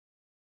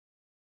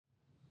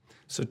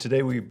So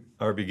today we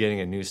are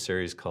beginning a new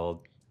series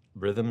called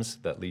Rhythms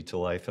That Lead to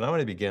Life. And I want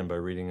to begin by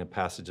reading a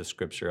passage of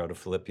scripture out of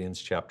Philippians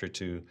chapter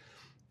 2,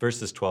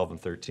 verses 12 and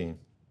 13.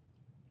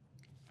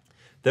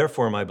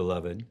 Therefore, my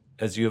beloved,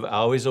 as you have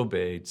always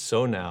obeyed,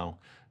 so now,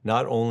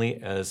 not only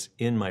as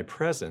in my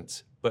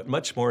presence, but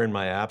much more in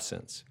my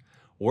absence,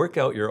 work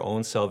out your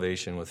own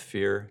salvation with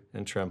fear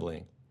and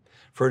trembling.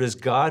 For it is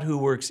God who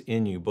works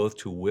in you both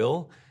to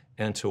will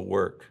and to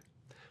work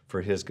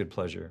for his good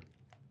pleasure.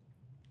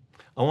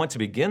 I want to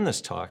begin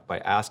this talk by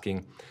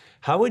asking,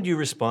 how would you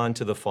respond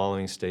to the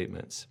following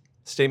statements?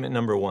 Statement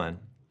number 1,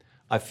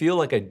 I feel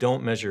like I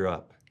don't measure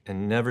up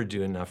and never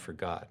do enough for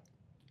God.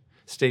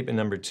 Statement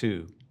number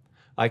 2,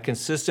 I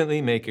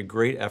consistently make a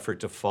great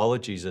effort to follow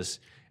Jesus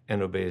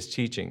and obey his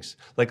teachings.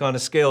 Like on a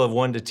scale of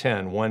 1 to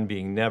 10, 1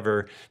 being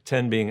never,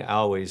 10 being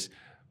always,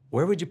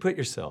 where would you put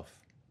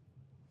yourself?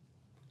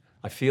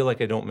 I feel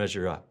like I don't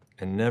measure up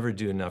and never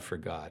do enough for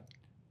God.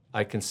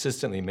 I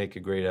consistently make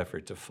a great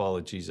effort to follow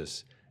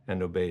Jesus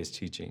and obey his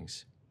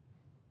teachings.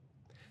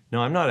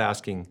 Now, I'm not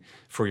asking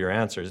for your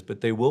answers,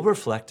 but they will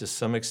reflect to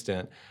some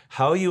extent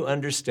how you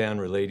understand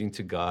relating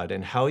to God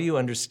and how you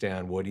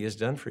understand what he has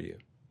done for you.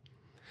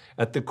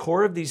 At the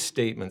core of these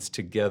statements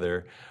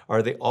together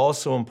are the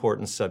also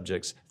important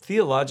subjects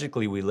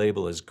theologically we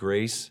label as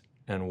grace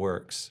and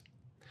works.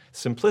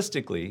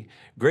 Simplistically,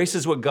 grace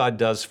is what God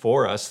does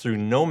for us through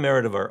no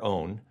merit of our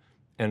own,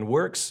 and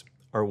works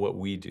are what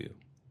we do.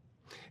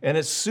 And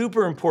it's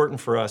super important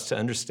for us to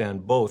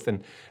understand both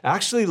and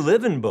actually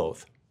live in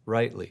both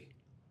rightly.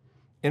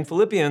 In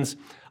Philippians,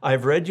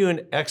 I've read you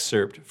an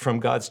excerpt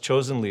from God's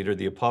chosen leader,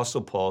 the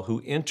Apostle Paul,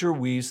 who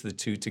interweaves the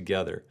two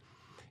together.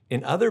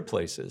 In other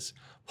places,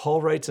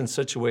 Paul writes in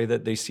such a way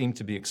that they seem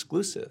to be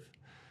exclusive.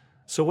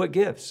 So what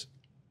gives?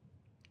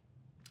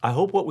 I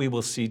hope what we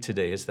will see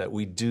today is that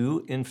we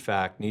do, in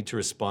fact, need to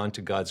respond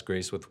to God's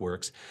grace with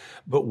works,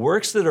 but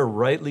works that are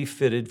rightly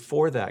fitted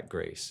for that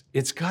grace.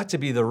 It's got to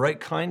be the right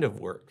kind of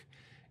work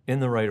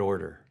in the right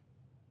order.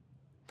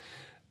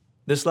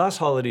 This last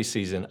holiday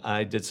season,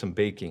 I did some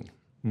baking.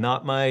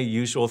 Not my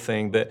usual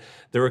thing, but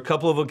there were a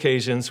couple of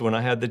occasions when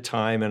I had the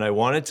time and I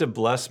wanted to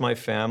bless my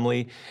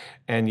family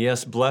and,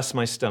 yes, bless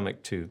my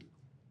stomach too.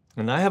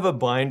 And I have a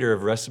binder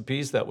of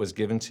recipes that was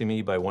given to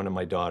me by one of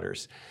my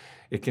daughters.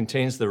 It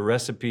contains the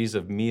recipes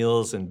of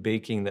meals and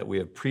baking that we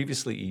have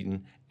previously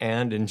eaten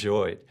and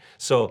enjoyed.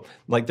 So,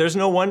 there's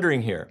no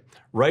wondering here.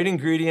 Right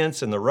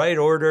ingredients in the right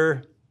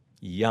order,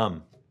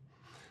 yum.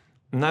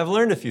 And I've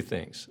learned a few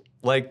things.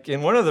 Like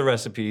in one of the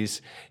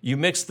recipes, you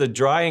mix the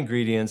dry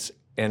ingredients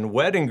and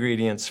wet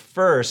ingredients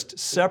first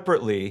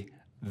separately,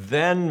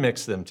 then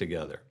mix them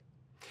together.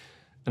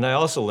 And I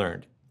also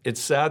learned it's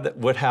sad that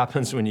what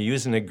happens when you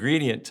use an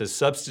ingredient to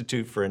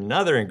substitute for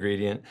another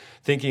ingredient,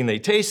 thinking they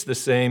taste the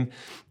same,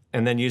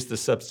 and then use the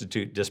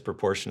substitute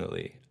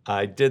disproportionately.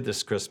 I did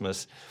this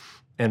Christmas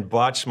and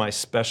botched my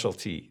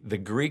specialty, the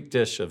Greek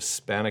dish of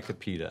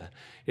spanakopita.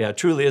 Yeah, it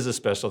truly is a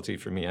specialty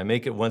for me. I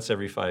make it once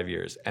every 5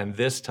 years, and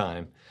this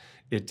time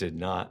it did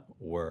not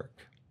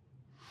work.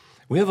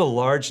 We have a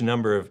large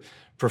number of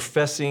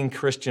professing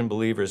Christian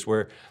believers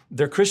where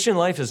their Christian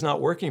life is not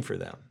working for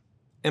them.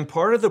 And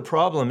part of the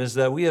problem is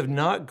that we have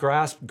not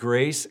grasped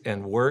grace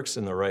and works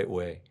in the right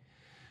way.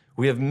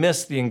 We have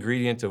missed the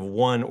ingredient of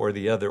one or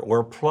the other, or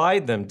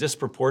applied them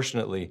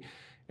disproportionately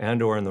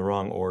and or in the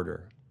wrong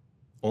order,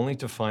 only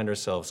to find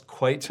ourselves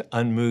quite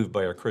unmoved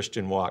by our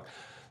Christian walk,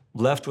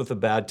 left with a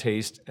bad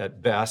taste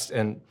at best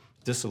and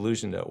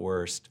disillusioned at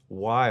worst,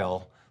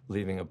 while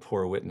leaving a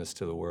poor witness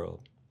to the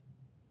world.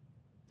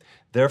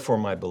 Therefore,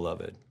 my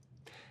beloved,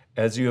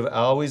 as you have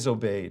always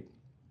obeyed,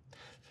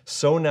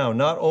 so now,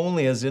 not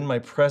only as in my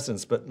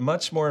presence, but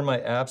much more in my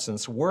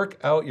absence, work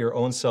out your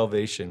own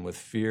salvation with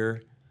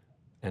fear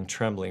and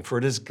trembling. For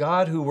it is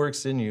God who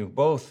works in you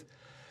both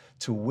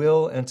to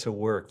will and to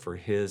work for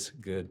his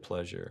good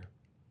pleasure.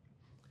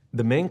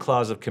 The main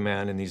clause of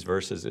command in these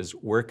verses is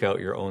work out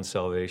your own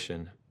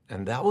salvation.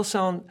 And that will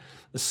sound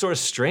sort of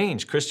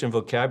strange Christian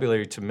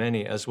vocabulary to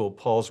many, as will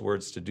Paul's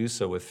words to do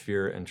so with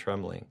fear and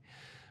trembling.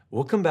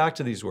 We'll come back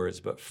to these words,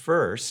 but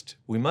first,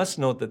 we must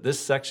note that this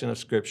section of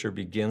Scripture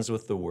begins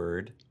with the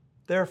word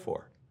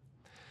therefore.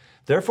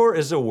 Therefore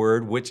is a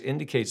word which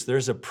indicates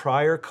there's a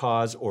prior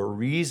cause or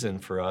reason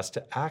for us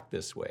to act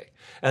this way.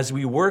 As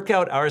we work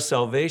out our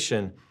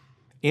salvation,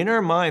 in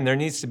our mind, there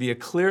needs to be a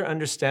clear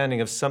understanding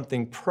of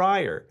something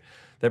prior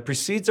that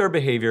precedes our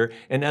behavior.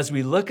 And as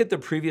we look at the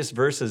previous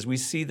verses, we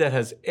see that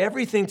has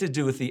everything to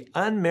do with the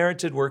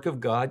unmerited work of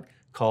God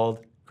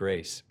called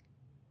grace.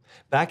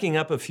 Backing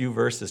up a few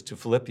verses to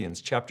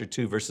Philippians chapter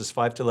 2, verses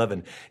 5 to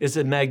 11, is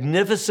a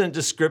magnificent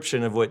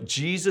description of what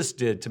Jesus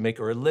did to make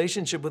a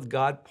relationship with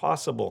God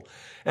possible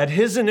at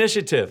his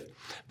initiative,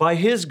 by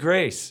his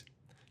grace,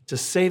 to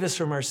save us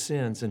from our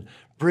sins and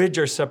bridge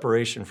our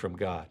separation from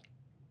God.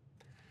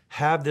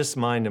 Have this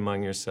mind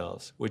among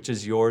yourselves, which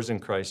is yours in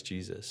Christ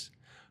Jesus,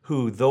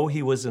 who, though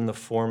he was in the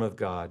form of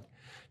God,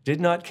 did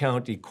not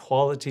count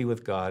equality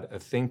with God a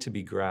thing to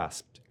be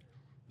grasped,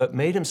 but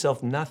made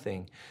himself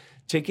nothing,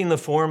 taking the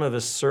form of a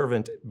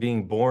servant,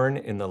 being born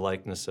in the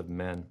likeness of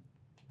men.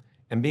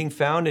 And being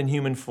found in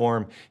human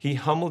form, he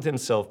humbled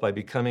himself by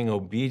becoming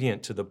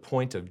obedient to the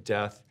point of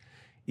death,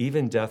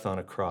 even death on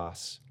a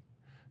cross.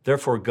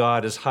 Therefore,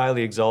 God has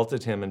highly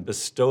exalted him and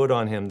bestowed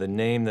on him the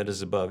name that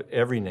is above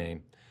every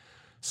name,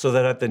 so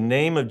that at the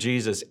name of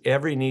Jesus,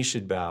 every knee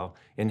should bow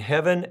in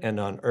heaven and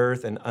on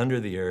earth and under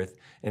the earth,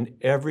 and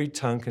every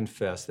tongue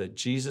confess that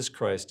Jesus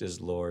Christ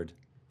is Lord,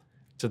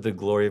 to the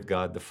glory of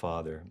God the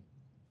Father.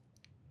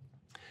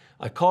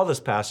 I call this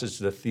passage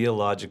the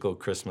theological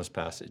Christmas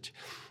passage.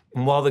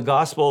 And while the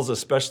Gospels,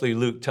 especially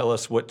Luke, tell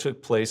us what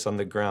took place on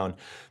the ground,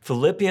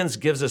 Philippians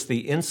gives us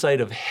the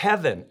insight of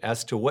heaven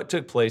as to what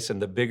took place in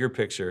the bigger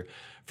picture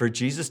for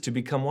Jesus to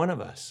become one of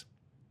us.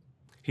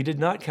 He did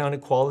not count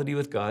equality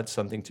with God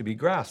something to be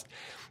grasped.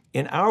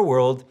 In our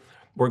world,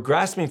 where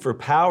grasping for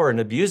power and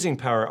abusing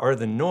power are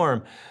the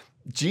norm,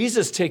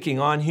 Jesus taking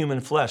on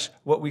human flesh,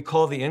 what we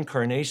call the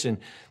incarnation,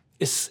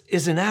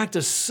 is an act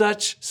of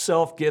such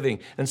self-giving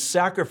and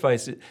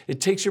sacrifice.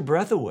 It takes your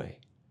breath away.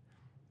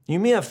 You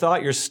may have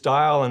thought your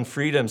style and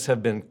freedoms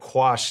have been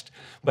quashed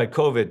by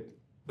COVID,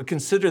 but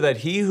consider that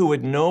he who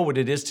would know what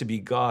it is to be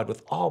God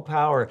with all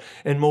power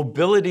and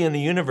mobility in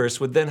the universe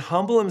would then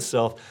humble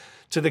himself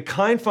to the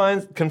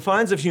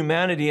confines of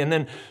humanity and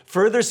then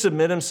further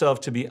submit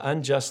himself to be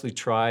unjustly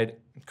tried,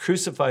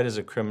 crucified as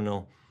a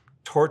criminal,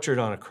 tortured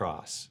on a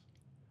cross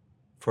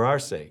for our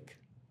sake,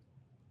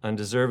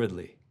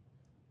 undeservedly.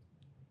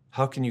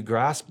 How can you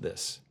grasp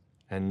this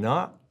and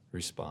not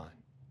respond?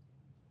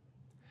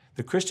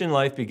 The Christian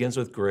life begins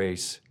with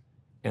grace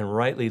and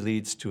rightly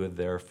leads to a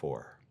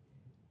therefore.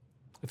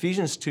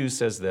 Ephesians 2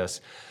 says this,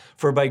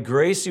 "For by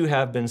grace you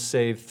have been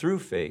saved through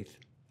faith,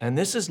 and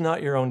this is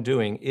not your own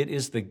doing, it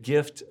is the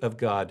gift of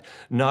God,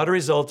 not a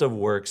result of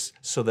works,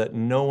 so that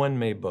no one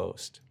may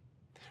boast.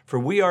 For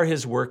we are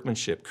his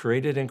workmanship,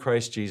 created in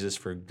Christ Jesus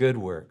for good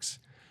works,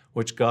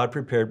 which God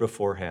prepared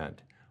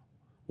beforehand,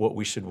 what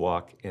we should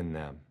walk in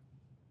them."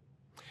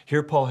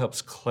 Here Paul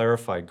helps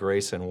clarify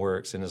grace and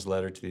works in his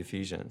letter to the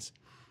Ephesians.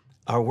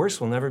 Our works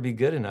will never be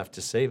good enough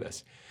to save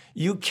us.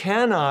 You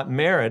cannot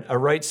merit a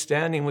right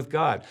standing with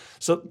God.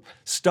 So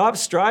stop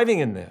striving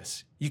in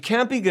this. You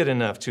can't be good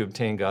enough to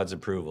obtain God's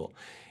approval.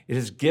 It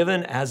is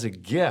given as a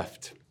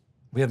gift.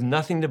 We have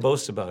nothing to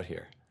boast about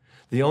here.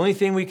 The only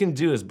thing we can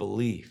do is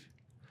believe.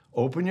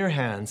 Open your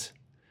hands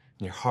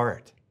and your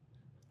heart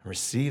and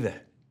receive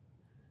it,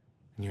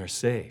 and you are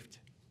saved.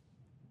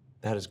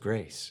 That is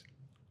grace.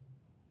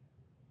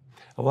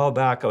 A while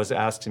back, I was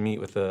asked to meet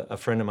with a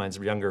friend of mine's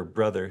younger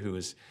brother who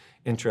was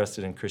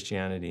interested in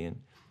Christianity,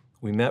 and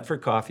we met for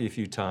coffee a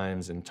few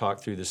times and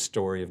talked through the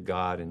story of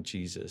God and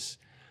Jesus.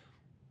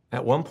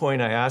 At one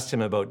point, I asked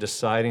him about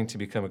deciding to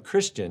become a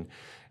Christian,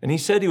 and he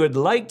said he would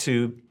like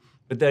to,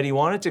 but that he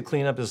wanted to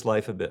clean up his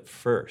life a bit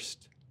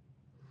first.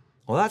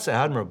 Well, that's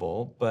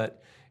admirable,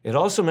 but it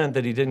also meant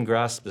that he didn't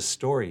grasp the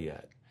story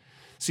yet.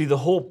 See, the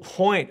whole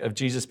point of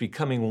Jesus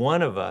becoming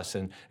one of us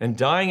and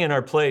dying in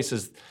our place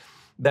is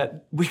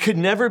that we could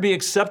never be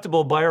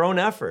acceptable by our own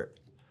effort.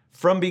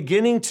 From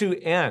beginning to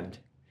end,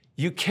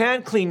 you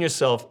can't clean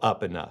yourself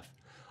up enough.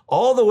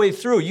 All the way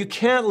through, you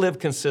can't live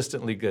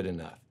consistently good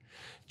enough.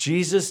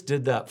 Jesus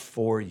did that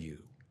for you.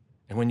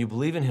 And when you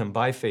believe in him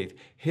by faith,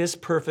 his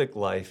perfect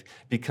life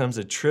becomes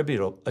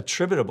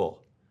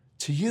attributable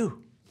to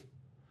you.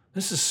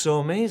 This is so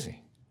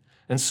amazing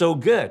and so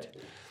good.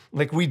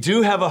 Like, we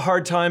do have a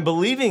hard time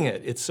believing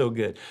it. It's so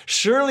good.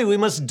 Surely we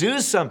must do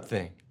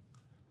something.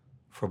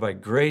 For by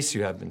grace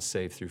you have been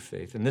saved through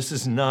faith. And this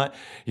is not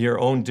your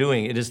own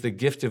doing. It is the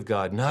gift of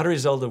God, not a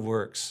result of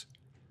works,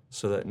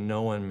 so that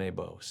no one may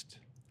boast.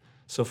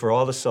 So for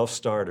all the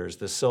self-starters,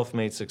 the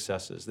self-made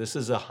successes, this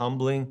is a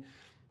humbling,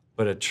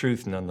 but a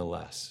truth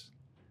nonetheless.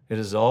 It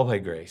is all by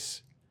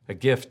grace, a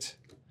gift.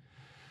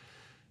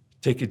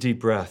 Take a deep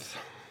breath,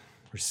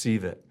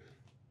 receive it.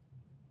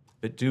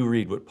 But do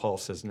read what Paul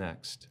says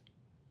next.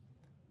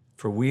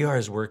 For we are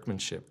his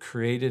workmanship,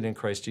 created in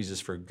Christ Jesus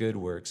for good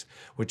works,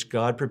 which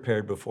God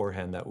prepared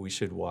beforehand that we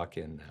should walk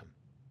in them.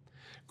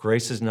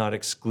 Grace is not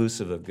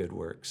exclusive of good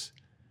works.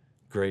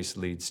 Grace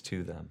leads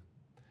to them.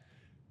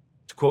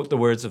 To quote the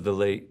words of the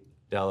late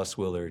Dallas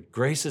Willard,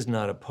 grace is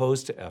not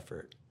opposed to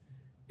effort.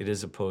 It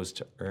is opposed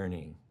to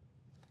earning.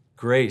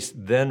 Grace,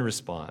 then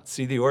response.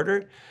 See the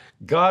order?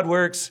 God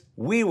works,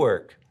 we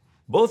work.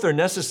 Both are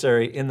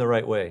necessary in the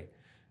right way,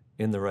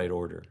 in the right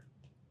order.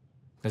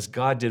 As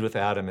God did with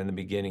Adam in the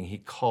beginning, he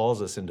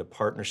calls us into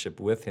partnership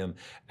with him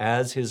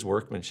as his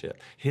workmanship,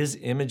 his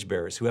image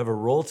bearers who have a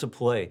role to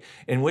play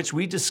in which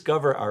we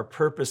discover our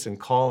purpose and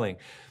calling,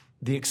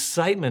 the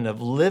excitement of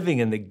living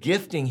in the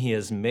gifting he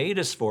has made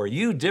us for,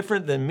 you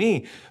different than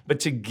me, but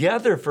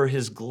together for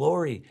his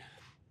glory.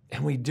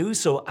 And we do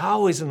so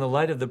always in the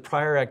light of the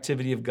prior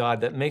activity of God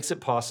that makes it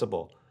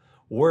possible.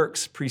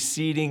 Works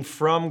proceeding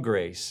from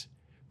grace,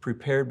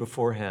 prepared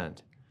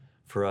beforehand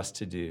for us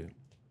to do.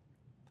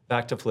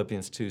 Back to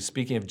Philippians 2,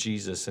 speaking of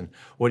Jesus and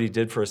what he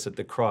did for us at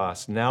the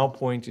cross, now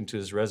pointing to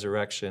his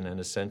resurrection and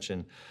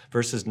ascension,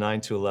 verses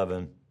 9 to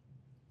 11.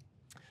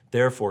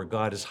 Therefore,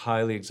 God has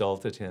highly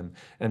exalted him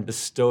and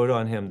bestowed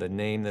on him the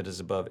name that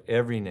is above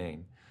every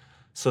name,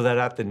 so that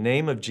at the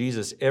name of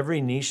Jesus,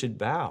 every knee should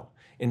bow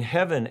in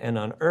heaven and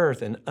on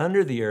earth and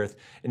under the earth,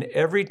 and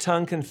every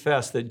tongue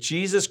confess that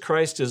Jesus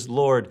Christ is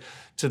Lord,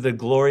 to the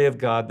glory of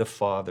God the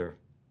Father.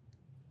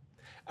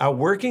 Our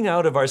working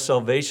out of our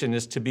salvation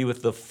is to be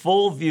with the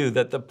full view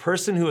that the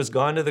person who has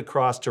gone to the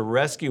cross to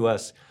rescue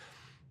us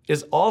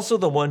is also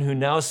the one who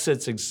now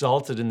sits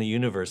exalted in the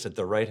universe at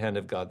the right hand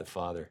of God the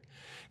Father,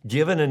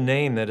 given a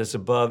name that is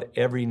above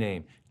every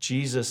name,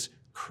 Jesus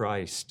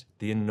Christ,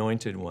 the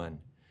Anointed One,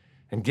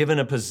 and given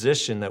a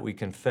position that we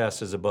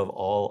confess is above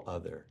all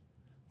other,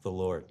 the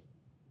Lord.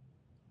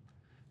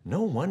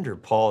 No wonder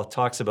Paul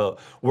talks about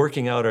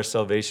working out our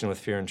salvation with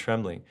fear and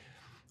trembling.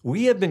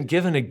 We have been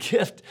given a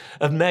gift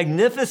of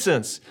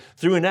magnificence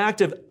through an act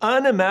of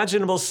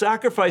unimaginable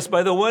sacrifice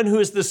by the one who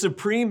is the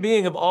supreme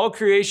being of all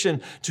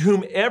creation, to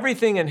whom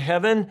everything in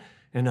heaven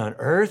and on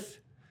earth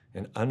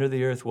and under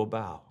the earth will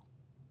bow.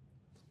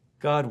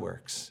 God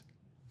works.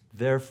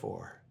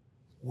 Therefore,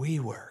 we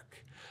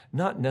work,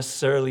 not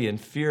necessarily in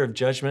fear of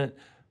judgment,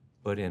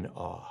 but in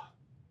awe.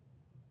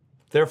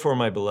 Therefore,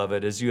 my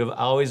beloved, as you have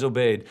always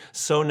obeyed,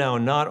 so now,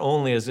 not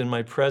only as in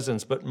my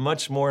presence, but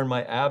much more in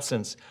my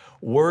absence,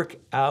 work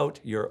out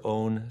your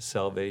own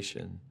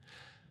salvation.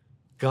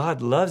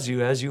 God loves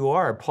you as you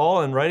are.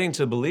 Paul, in writing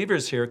to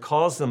believers here,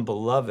 calls them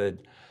beloved,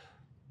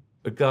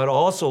 but God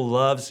also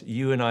loves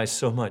you and I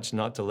so much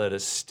not to let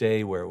us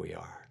stay where we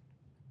are.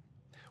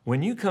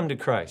 When you come to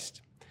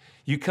Christ,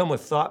 you come with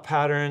thought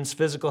patterns,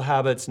 physical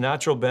habits,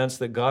 natural bents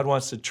that God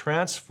wants to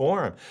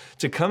transform,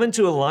 to come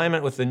into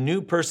alignment with the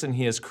new person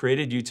He has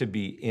created you to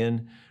be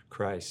in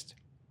Christ.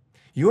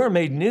 You are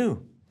made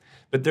new,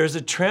 but there's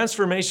a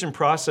transformation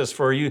process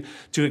for you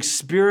to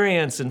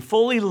experience and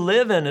fully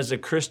live in as a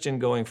Christian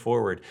going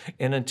forward.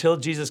 And until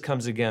Jesus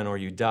comes again or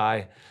you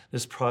die,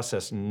 this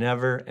process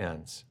never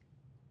ends.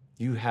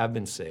 You have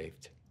been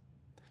saved,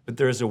 but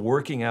there is a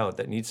working out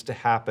that needs to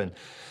happen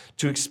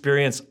to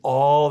experience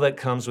all that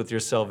comes with your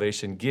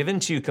salvation, given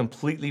to you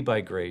completely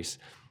by grace.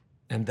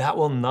 And that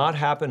will not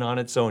happen on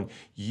its own.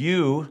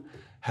 You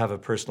have a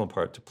personal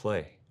part to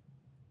play.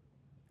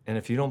 And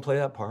if you don't play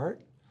that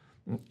part,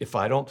 if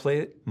I don't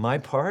play my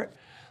part,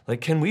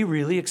 can we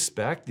really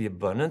expect the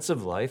abundance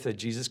of life that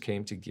Jesus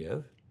came to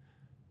give?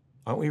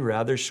 Aren't we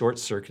rather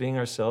short-circuiting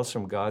ourselves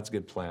from God's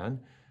good plan?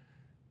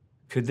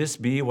 Could this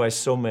be why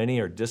so many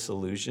are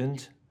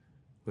disillusioned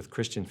with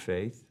Christian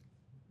faith?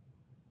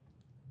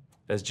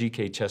 As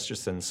G.K.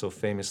 Chesterton so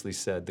famously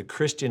said, the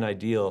Christian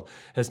ideal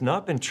has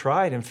not been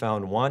tried and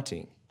found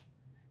wanting.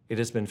 It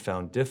has been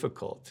found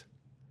difficult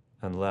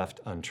and left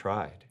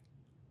untried.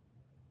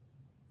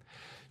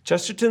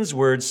 Chesterton's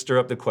words stir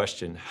up the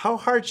question, how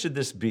hard should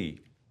this be?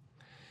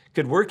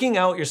 Could working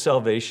out your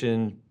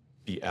salvation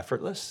be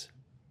effortless?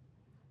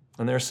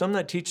 And there are some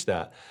that teach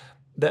that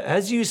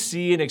as you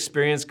see and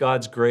experience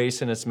God's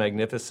grace and its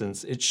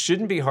magnificence, it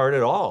shouldn't be hard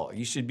at all.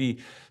 You should be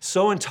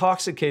so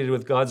intoxicated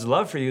with God's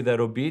love for you that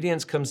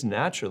obedience comes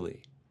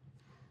naturally.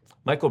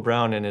 Michael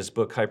Brown, in his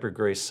book, Hyper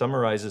Grace,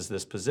 summarizes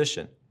this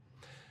position.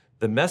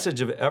 The message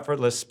of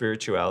effortless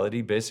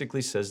spirituality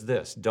basically says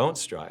this: don't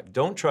strive,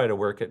 don't try to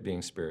work at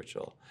being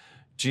spiritual.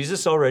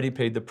 Jesus already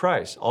paid the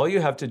price. All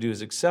you have to do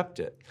is accept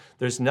it.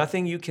 There's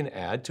nothing you can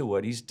add to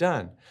what He's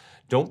done.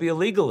 Don't be a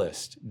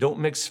legalist. Don't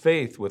mix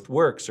faith with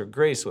works or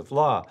grace with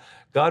law.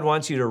 God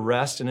wants you to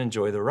rest and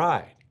enjoy the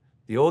ride.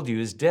 The old you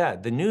is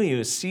dead. The new you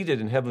is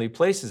seated in heavenly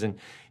places, and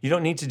you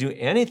don't need to do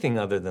anything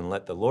other than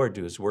let the Lord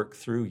do His work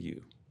through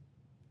you.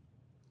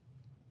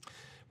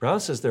 Brown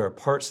says there are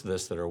parts of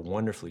this that are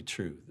wonderfully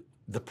true.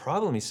 The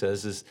problem, he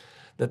says, is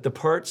that the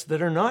parts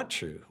that are not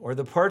true or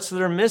the parts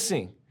that are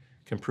missing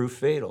can prove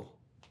fatal.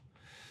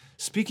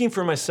 Speaking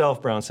for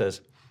myself, Brown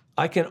says,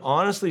 I can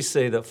honestly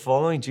say that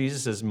following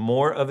Jesus is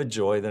more of a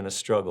joy than a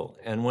struggle.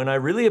 And when I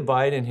really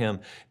abide in Him,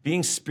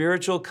 being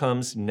spiritual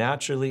comes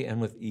naturally and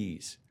with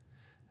ease.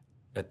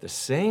 At the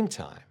same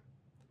time,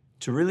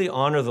 to really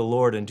honor the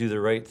Lord and do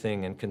the right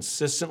thing and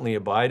consistently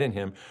abide in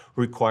Him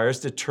requires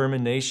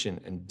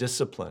determination and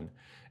discipline.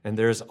 And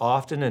there is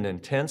often an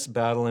intense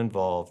battle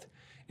involved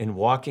in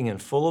walking in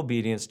full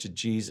obedience to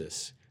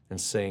Jesus and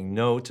saying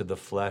no to the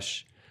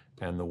flesh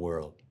and the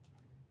world.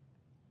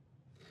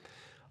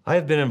 I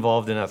have been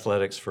involved in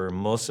athletics for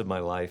most of my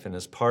life, and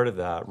as part of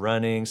that,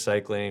 running,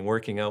 cycling,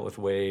 working out with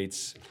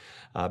weights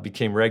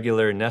became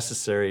regular and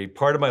necessary,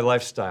 part of my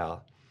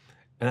lifestyle.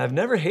 And I've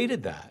never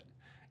hated that.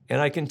 And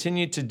I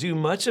continue to do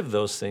much of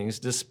those things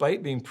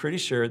despite being pretty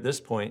sure at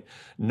this point,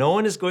 no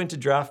one is going to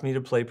draft me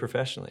to play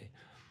professionally.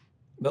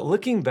 But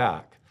looking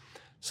back,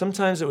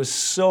 sometimes it was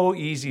so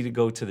easy to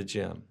go to the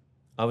gym.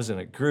 I was in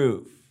a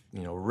groove,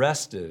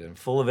 rested and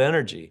full of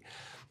energy.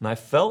 And I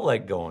felt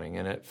like going,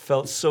 and it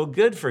felt so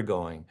good for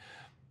going.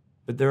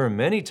 But there were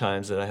many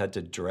times that I had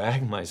to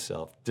drag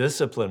myself,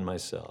 discipline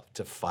myself,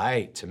 to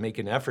fight, to make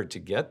an effort to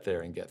get there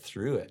and get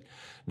through it.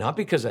 Not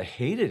because I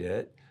hated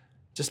it,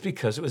 just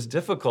because it was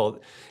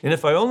difficult. And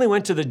if I only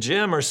went to the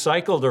gym or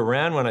cycled or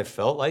ran when I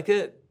felt like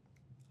it,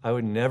 I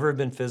would never have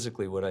been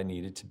physically what I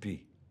needed to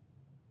be.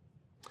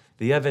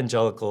 The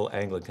evangelical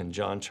Anglican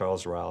John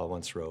Charles Ryle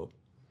once wrote,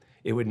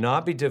 it would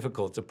not be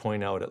difficult to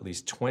point out at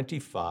least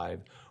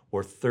 25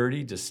 or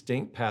 30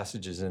 distinct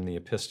passages in the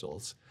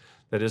epistles,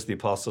 that is, the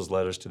apostles'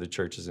 letters to the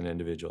churches and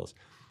individuals,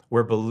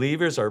 where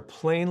believers are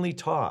plainly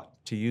taught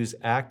to use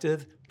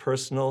active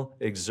personal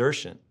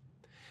exertion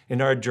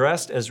and are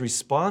addressed as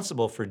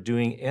responsible for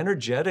doing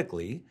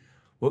energetically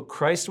what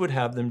Christ would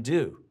have them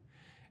do,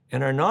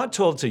 and are not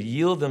told to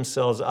yield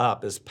themselves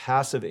up as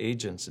passive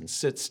agents and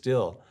sit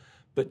still,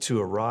 but to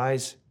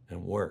arise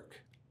and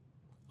work.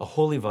 A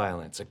holy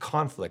violence, a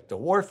conflict, a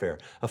warfare,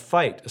 a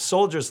fight, a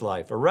soldier's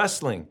life, a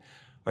wrestling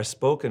are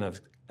spoken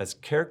of as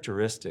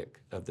characteristic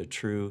of the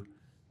true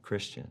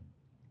Christian.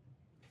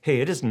 Hey,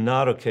 it is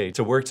not okay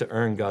to work to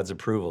earn God's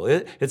approval.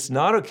 It's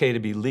not okay to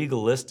be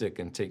legalistic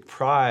and take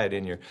pride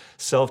in your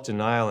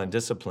self-denial and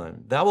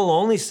discipline. That will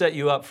only set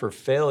you up for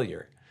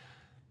failure.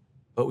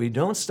 But we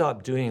don't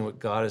stop doing what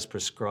God has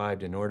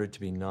prescribed in order to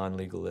be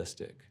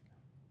non-legalistic.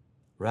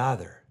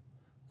 Rather,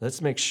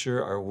 let's make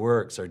sure our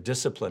works, our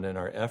discipline, and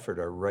our effort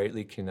are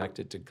rightly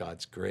connected to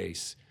God's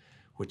grace,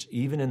 which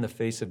even in the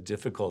face of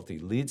difficulty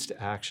leads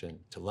to action,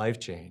 to life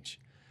change,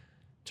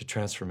 to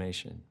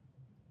transformation.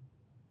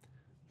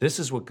 This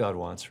is what God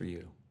wants for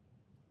you.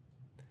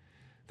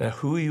 That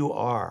who you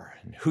are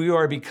and who you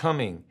are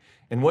becoming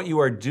and what you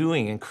are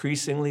doing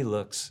increasingly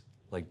looks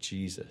like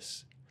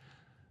Jesus.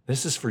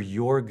 This is for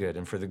your good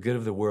and for the good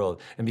of the world.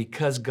 And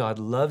because God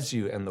loves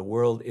you and the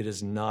world, it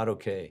is not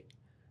okay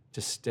to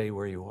stay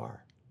where you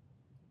are.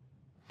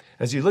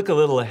 As you look a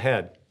little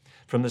ahead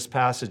from this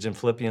passage in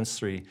Philippians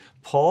 3,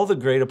 Paul, the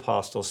great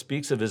apostle,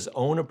 speaks of his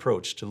own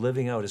approach to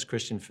living out his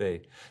Christian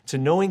faith, to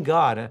knowing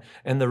God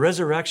and the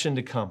resurrection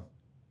to come.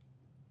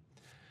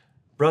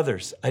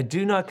 Brothers, I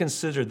do not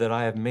consider that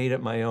I have made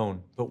it my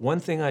own, but one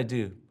thing I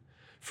do,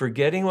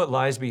 forgetting what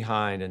lies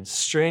behind and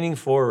straining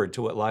forward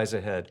to what lies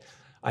ahead,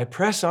 I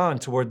press on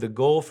toward the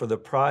goal for the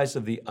prize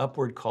of the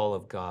upward call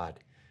of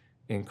God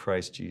in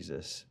Christ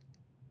Jesus.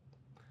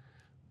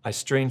 I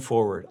strain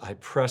forward, I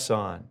press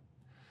on,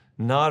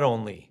 not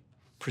only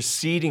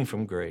proceeding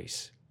from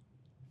grace,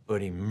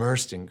 but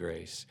immersed in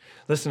grace.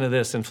 Listen to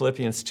this in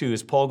Philippians 2,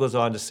 as Paul goes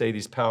on to say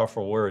these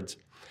powerful words.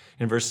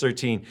 In verse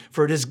 13,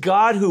 for it is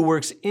God who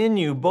works in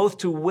you both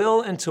to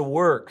will and to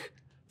work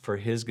for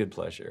his good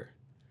pleasure.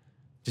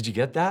 Did you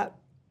get that?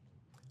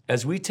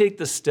 As we take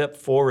the step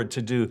forward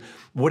to do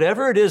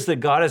whatever it is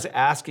that God is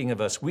asking of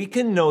us, we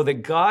can know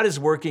that God is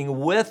working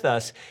with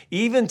us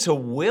even to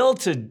will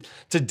to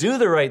do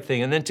the right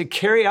thing and then to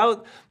carry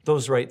out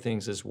those right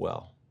things as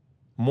well.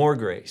 More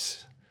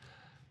grace.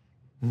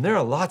 And there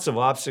are lots of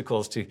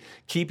obstacles to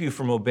keep you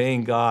from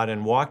obeying God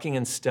and walking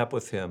in step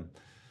with him.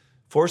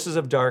 Forces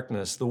of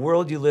darkness, the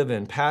world you live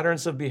in,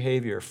 patterns of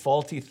behavior,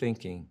 faulty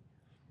thinking.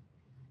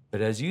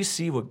 But as you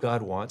see what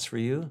God wants for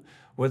you,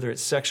 whether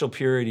it's sexual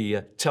purity,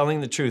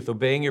 telling the truth,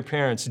 obeying your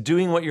parents,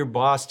 doing what your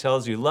boss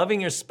tells you,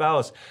 loving your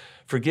spouse,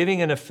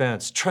 forgiving an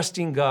offense,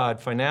 trusting God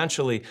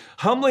financially,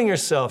 humbling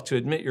yourself to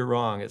admit you're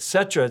wrong,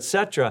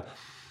 etc.,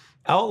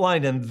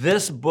 outlined in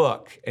this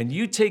book, and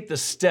you take the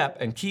step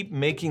and keep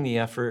making the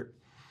effort,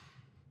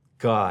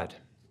 God,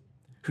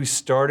 who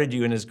started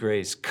you in his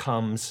grace,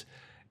 comes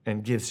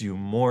and gives you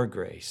more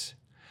grace.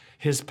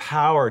 His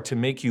power to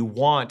make you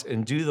want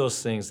and do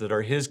those things that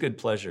are his good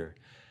pleasure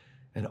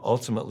and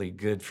ultimately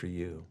good for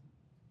you.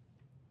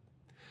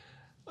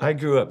 I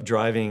grew up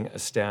driving a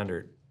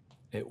Standard.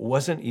 It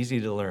wasn't easy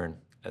to learn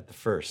at the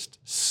first,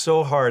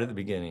 so hard at the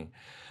beginning.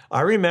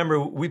 I remember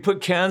we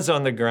put cans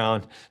on the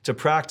ground to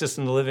practice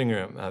in the living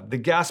room. The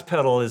gas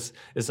pedal is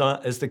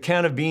the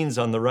can of beans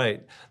on the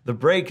right. The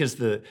brake is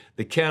the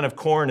can of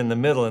corn in the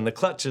middle, and the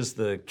clutch is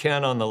the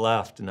can on the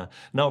left.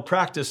 Now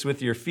practice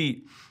with your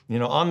feet,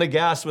 on the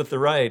gas with the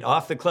right,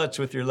 off the clutch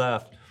with your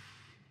left.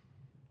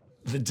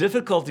 The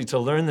difficulty to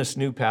learn this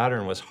new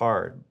pattern was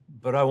hard,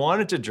 but I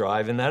wanted to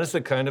drive, and that is the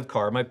kind of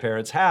car my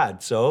parents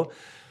had. So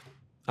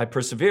I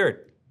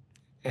persevered,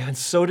 and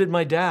so did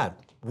my dad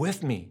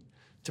with me,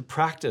 to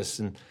practice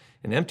in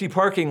empty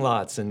parking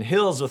lots and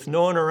hills with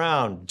no one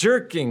around,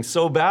 jerking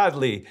so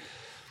badly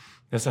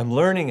as I'm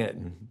learning it.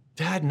 And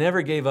Dad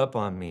never gave up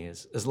on me.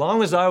 As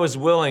long as I was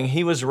willing,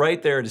 he was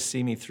right there to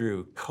see me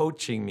through,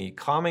 coaching me,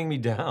 calming me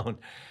down,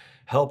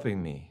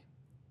 helping me.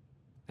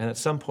 And at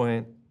some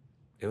point,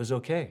 it was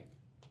okay.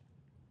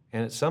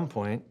 And at some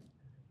point,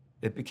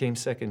 it became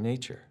second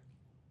nature.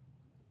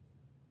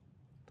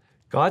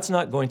 God's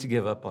not going to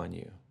give up on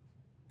you.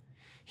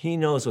 He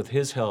knows with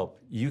his help,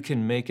 you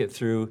can make it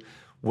through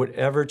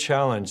whatever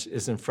challenge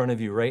is in front of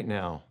you right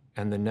now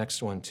and the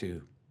next one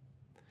too.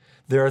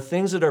 There are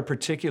things that are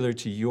particular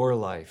to your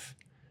life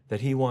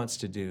that he wants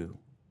to do.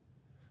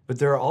 But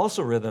there are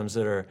also rhythms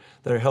that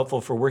are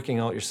helpful for working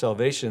out your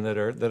salvation that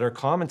are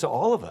common to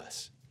all of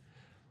us.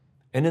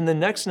 And in the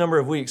next number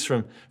of weeks,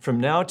 from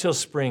now till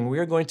spring, we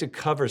are going to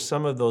cover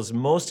some of those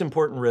most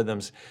important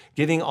rhythms,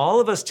 giving all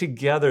of us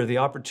together the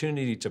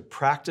opportunity to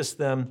practice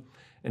them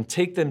and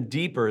take them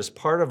deeper as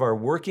part of our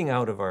working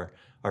out of our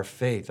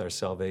faith, our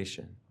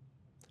salvation.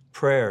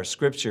 Prayer,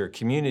 scripture,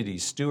 community,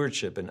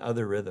 stewardship, and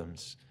other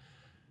rhythms.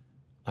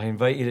 I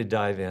invite you to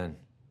dive in.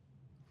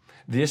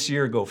 This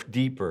year, go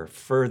deeper,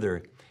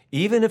 further,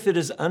 even if it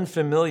is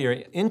unfamiliar,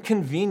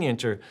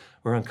 inconvenient,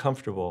 or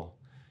uncomfortable,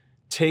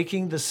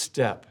 taking the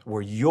step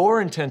where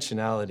your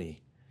intentionality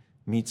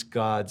meets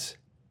God's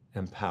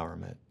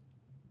empowerment.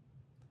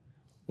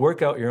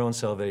 Work out your own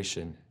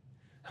salvation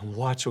and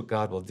watch what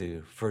God will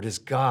do, for it is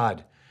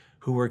God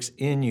who works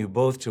in you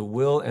both to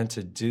will and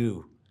to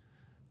do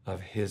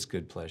of his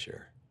good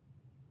pleasure.